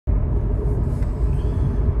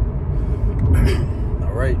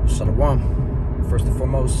right, Shalom. First and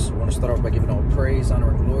foremost, I want to start off by giving all praise,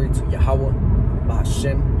 honor, and glory to Yahweh,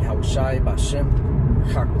 Ba'Hashem, Yahweh Shai, Ba'Hashem,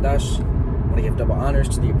 Hakodash. I want to give double honors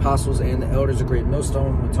to the apostles and the elders of Great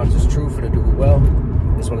Millstone who taught us truth and to do well,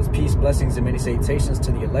 as well as peace, blessings, and many salutations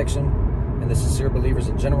to the election and the sincere believers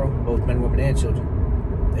in general, both men, women, and children.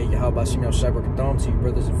 Hey, Yahweh Ba'Hashem, Yahweh Shai, Barakadam, to you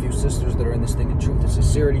brothers and few sisters that are in this thing in truth and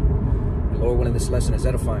sincerity. And Lord willing, this lesson is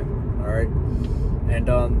edifying. All right. And,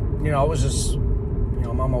 I was just,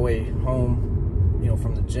 I'm on my way home,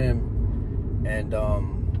 from the gym. And I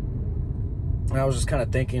was just kind of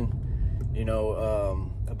thinking,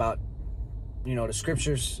 about, the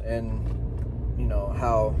scriptures and,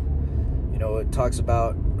 how, it talks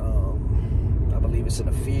about, I believe it's in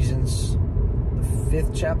Ephesians, the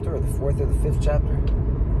 5th chapter, or the 4th or the 5th chapter.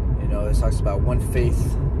 It talks about one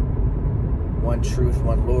faith, one truth,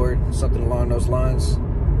 one Lord, something along those lines.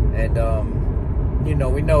 And,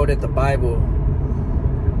 we know that the Bible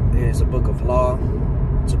is a book of law.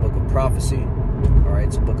 It's a book of prophecy. All right.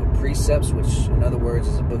 It's a book of precepts, which in other words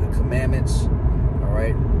is a book of commandments. All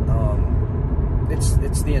right.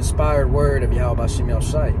 It's the inspired word of Yahweh Ba'Hashem Yahweh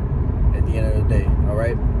Shai at the end of the day. All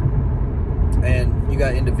right. And you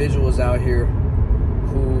got individuals out here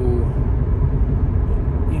who,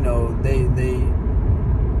 they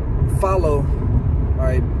follow, all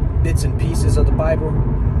right, bits and pieces of the Bible.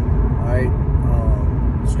 All right.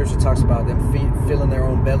 Scripture talks about them filling their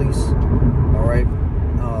own bellies. All right.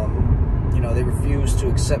 They refuse to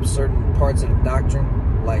accept certain parts of the doctrine,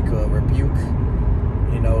 like rebuke.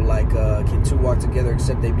 Like can two walk together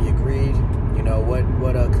except they be agreed?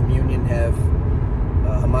 What communion have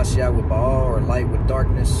Hamashiach with Baal, or light with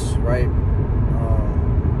darkness, right?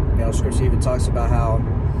 Scripture even talks about how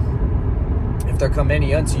if there come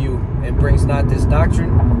any unto you and brings not this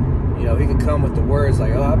doctrine, he could come with the words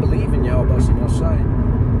like, oh, I believe in Yahweh Ba'Hashem Yahweh Shai.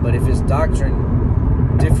 But if his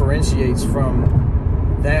doctrine differentiates from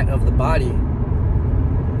that of the body,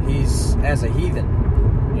 he's as a heathen,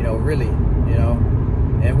 really,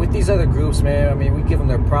 And with these other groups, man, I mean, we give them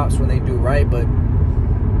their props when they do right, but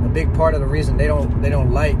a big part of the reason they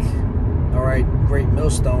don't like, all right, Great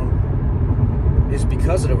Millstone is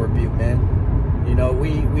because of the rebuke, man.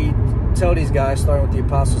 We tell these guys, starting with the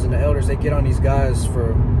apostles and the elders, they get on these guys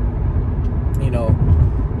for,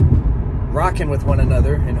 rocking with one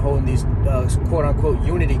another and holding these quote-unquote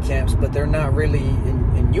unity camps, but they're not really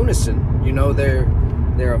in unison.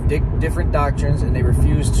 They're of different doctrines, and they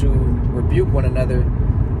refuse to rebuke one another.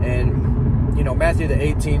 And Matthew the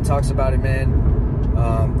 18 talks about it, man,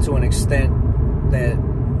 to an extent that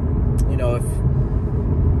if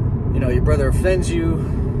your brother offends you,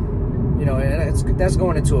 and that's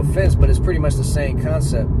going into offense, but it's pretty much the same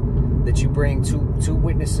concept, that you bring two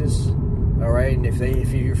witnesses. All right, and if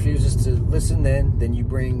he refuses to listen, then you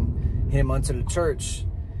bring him unto the church.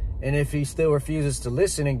 And if he still refuses to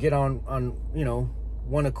listen and get on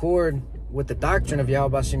one accord with the doctrine of Yahweh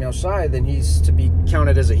Ba'Hashem Yahweh Shai, then he's to be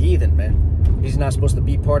counted as a heathen, man. He's not supposed to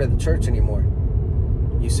be part of the church anymore.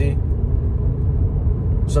 You see?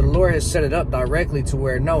 So the Lord has set it up directly to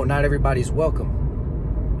where, no, not everybody's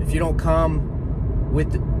welcome. If you don't come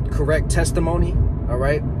with the correct testimony, all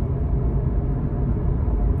right?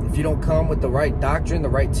 If you don't come with the right doctrine, the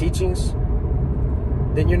right teachings,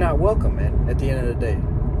 then you're not welcome, man, at the end of the day.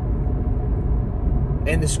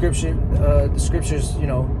 And the scriptures,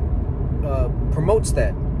 promotes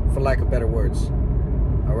that, for lack of better words.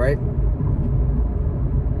 All right.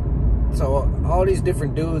 So all these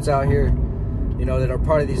different dudes out here, that are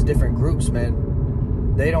part of these different groups,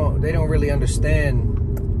 man, they don't really understand,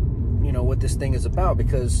 what this thing is about.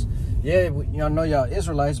 Because, yeah, y'all know y'all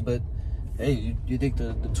Israelites, but hey, you think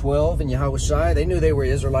the 12 and Yahweh Shai, they knew they were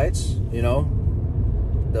Israelites, all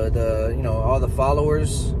the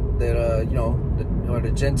followers that, or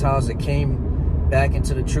the Gentiles that came back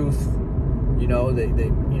into the truth, they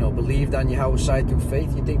believed on Yahweh Shai through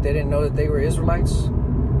faith. You think they didn't know that they were Israelites?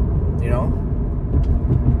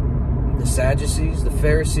 The Sadducees, the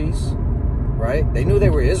Pharisees, right? They knew they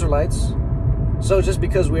were Israelites. So just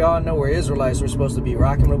because we all know we're Israelites, we're supposed to be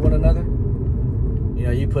rocking with one another.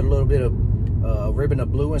 You put a little bit of ribbon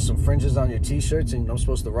of blue and some fringes on your t-shirts and I'm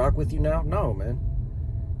supposed to rock with you now? No, man.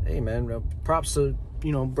 Hey, man, props to,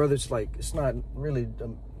 brothers, like, it's not really,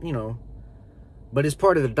 but it's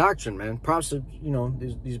part of the doctrine, man. Props to,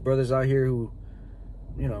 these brothers out here who,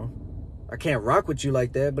 I can't rock with you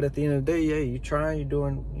like that, but at the end of the day, yeah, you're trying, you're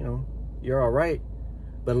doing, you're all right.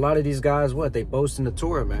 But a lot of these guys, they boast in the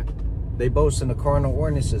Torah, man. They boast in the carnal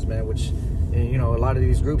ordinances, man, which, a lot of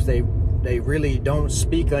these groups, they really don't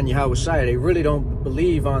speak on Yahweh Shai. They really don't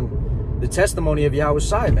believe on the testimony of Yahweh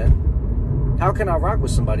Shai, man. How can I rock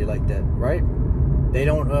with somebody like that, right? They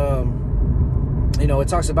don't, you know, it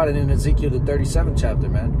talks about it in Ezekiel, the 37th chapter,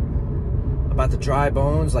 man, about the dry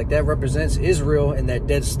bones. Like, that represents Israel in that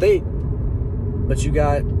dead state. But you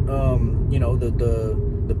got, you know,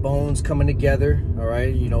 the bones coming together, all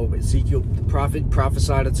right? You know, Ezekiel, the prophet,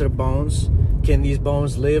 prophesied unto the bones. Can these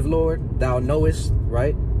bones live, Lord? Thou knowest,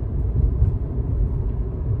 right?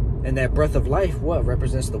 And that breath of life, what?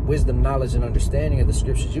 Represents the wisdom, knowledge, and understanding of the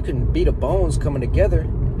scriptures. You can be the bones coming together.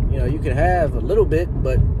 You know, you can have a little bit,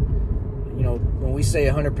 but, you know, when we say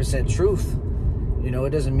 100% truth, you know,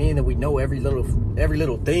 it doesn't mean that we know every little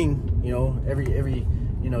thing, you know, every,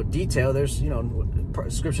 you know, detail. There's, you know,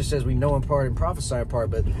 scripture says we know in part and prophesy in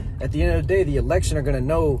part, but at the end of the day, the election are going to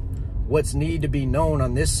know what's need to be known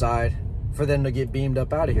on this side for them to get beamed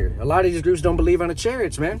up out of here. A lot of these groups don't believe on the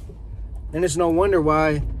chariots, man. And it's no wonder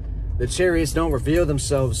why the chariots don't reveal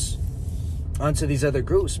themselves onto these other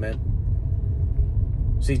groups, man.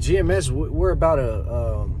 See, GMS, we're about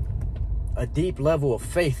a deep level of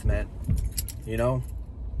faith, man. You know,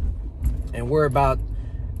 and we're about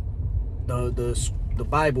the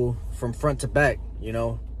Bible from front to back. You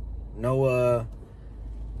know, no,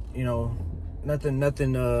 you know, nothing,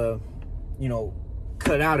 you know,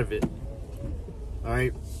 cut out of it. All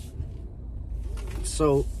right.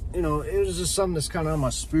 So, you know, it was just something that's kind of on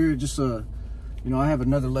my spirit. Just, you know, I have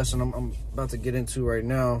another lesson I'm about to get into right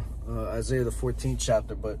now, Isaiah the 14th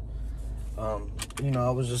chapter. But, you know,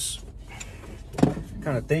 I was just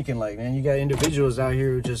kind of thinking, like, man, you got individuals out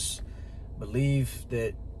here who just believe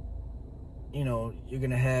that, you know, you're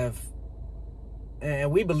going to have,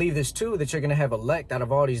 and we believe this too, that you're going to have elect out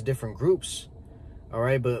of all these different groups. All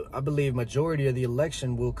right. But I believe majority of the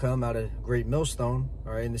election will come out of Great Millstone.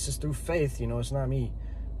 All right. And this is through faith. You know, it's not me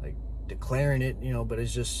like declaring it, you know, but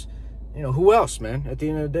it's just, you know, who else, man? At the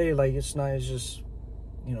end of the day, like, it's just,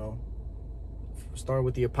 you know, start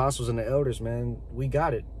with the apostles and the elders, man. We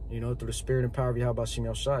got it, you know, through the spirit and power of Yahweh Shem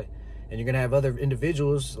Yahushai. And you're going to have other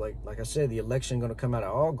individuals, like I said, the election going to come out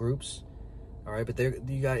of all groups. All right, but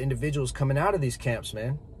you got individuals coming out of these camps,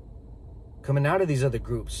 man. Coming out of these other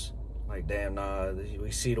groups. Like, damn, nah,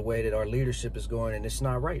 we see the way that our leadership is going, and it's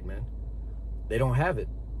not right, man. They don't have it,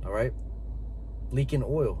 all right? Leaking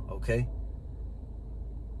oil, okay?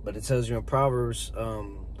 But it tells you in Proverbs,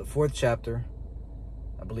 the 4th chapter,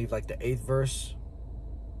 I believe like the 8th verse,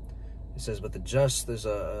 it says, but the just, there's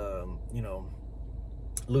a, you know,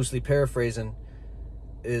 loosely paraphrasing,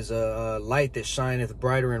 is a light that shineth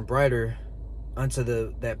brighter and brighter unto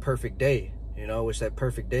that perfect day, you know, which that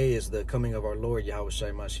perfect day is the coming of our Lord Yahweh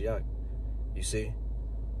Shai Mashiach. You see?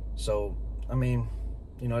 So, I mean,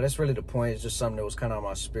 you know, that's really the point. It's just something that was kind of on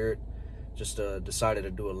my spirit. Just decided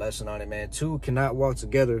to do a lesson on it, man. Two cannot walk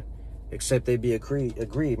together except they be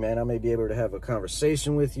agreed, man. I may be able to have a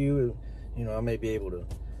conversation with you. You know, I may be able to.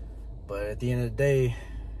 But at the end of the day,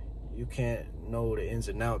 you can't know the ins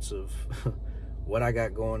and outs of what I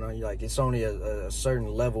got going on. Like, it's only a certain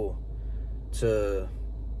level to,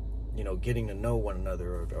 you know, getting to know one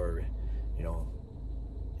another or you know,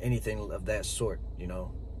 anything of that sort, you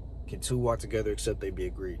know. Can two walk together except they be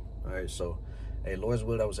agreed? All right, so, hey, Lord's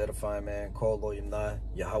will, that was edifying, man. Call Lo Yimna,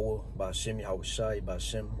 Yahweh, Ba'ashem, Yahweh Shai,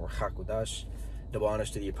 Ba'ashem, or Hakudash. Double honors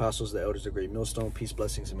to the apostles, the elders, the Great Millstone. Peace,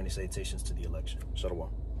 blessings, and many salutations to the election. Shalom.